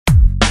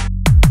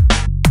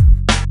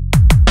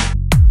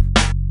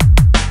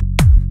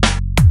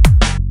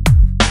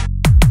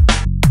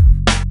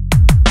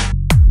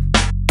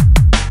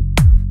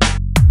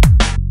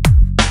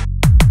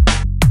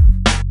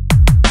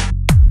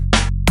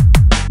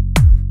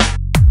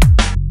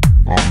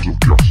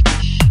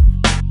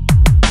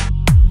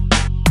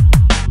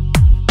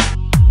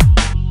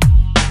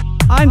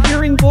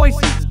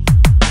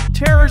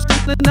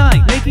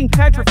making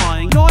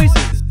petrifying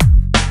noises,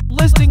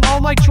 listing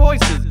all my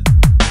choices.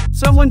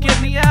 Someone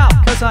get me out,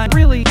 cause I'm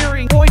really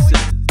hearing voices.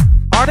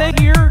 Are they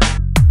here?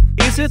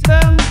 Is it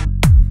them?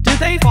 Did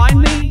they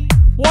find me?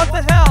 What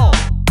the hell?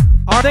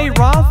 Are they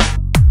rough?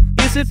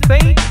 Is it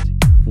fate?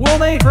 Will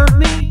they hurt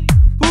me?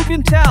 Who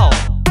can tell?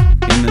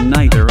 In the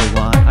night they're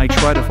alive. I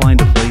try to find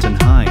a place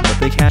and hide, but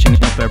they catching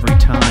up every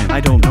time.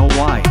 I don't know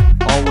why,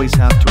 always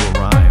have to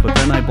arrive. But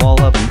then I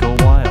ball up and go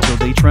wild, so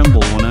they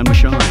tremble when I'm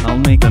shy. I'll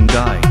make them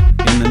die.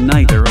 In the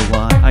night they're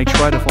alive. I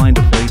try to find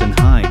a place and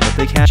hide, but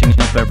they catching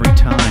up every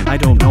time. I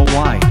don't know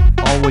why,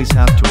 always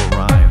have to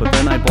arrive. But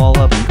then I ball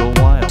up and go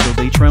wild, so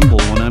they tremble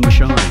when I'm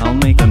shy. I'll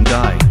make them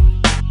die.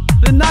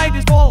 The night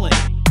is falling.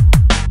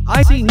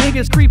 I see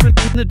niggas creeping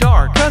in the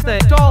dark, cause they're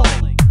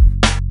stalling.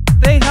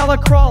 They hella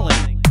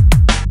crawling,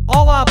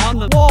 all up on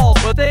the walls,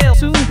 but they'll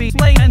soon be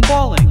slain and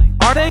falling.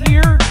 Are they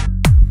here?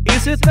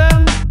 Is it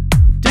them?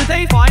 Did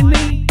they find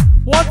me?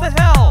 What the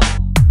hell?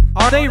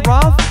 Are they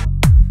rough?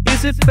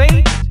 Is it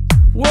fate?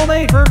 Will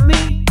they hurt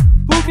me?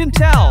 Who can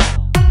tell?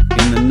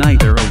 In the night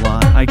they're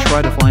alive. I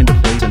try to find a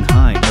place and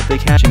hide, but they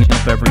catching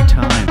up every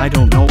time. I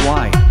don't know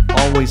why,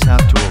 always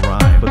have to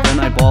arrive. But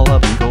then I ball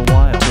up and go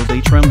wild, so they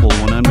tremble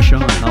when I'm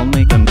shy. I'll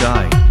make them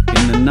die.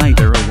 In the night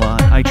they're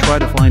alive. I try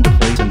to find a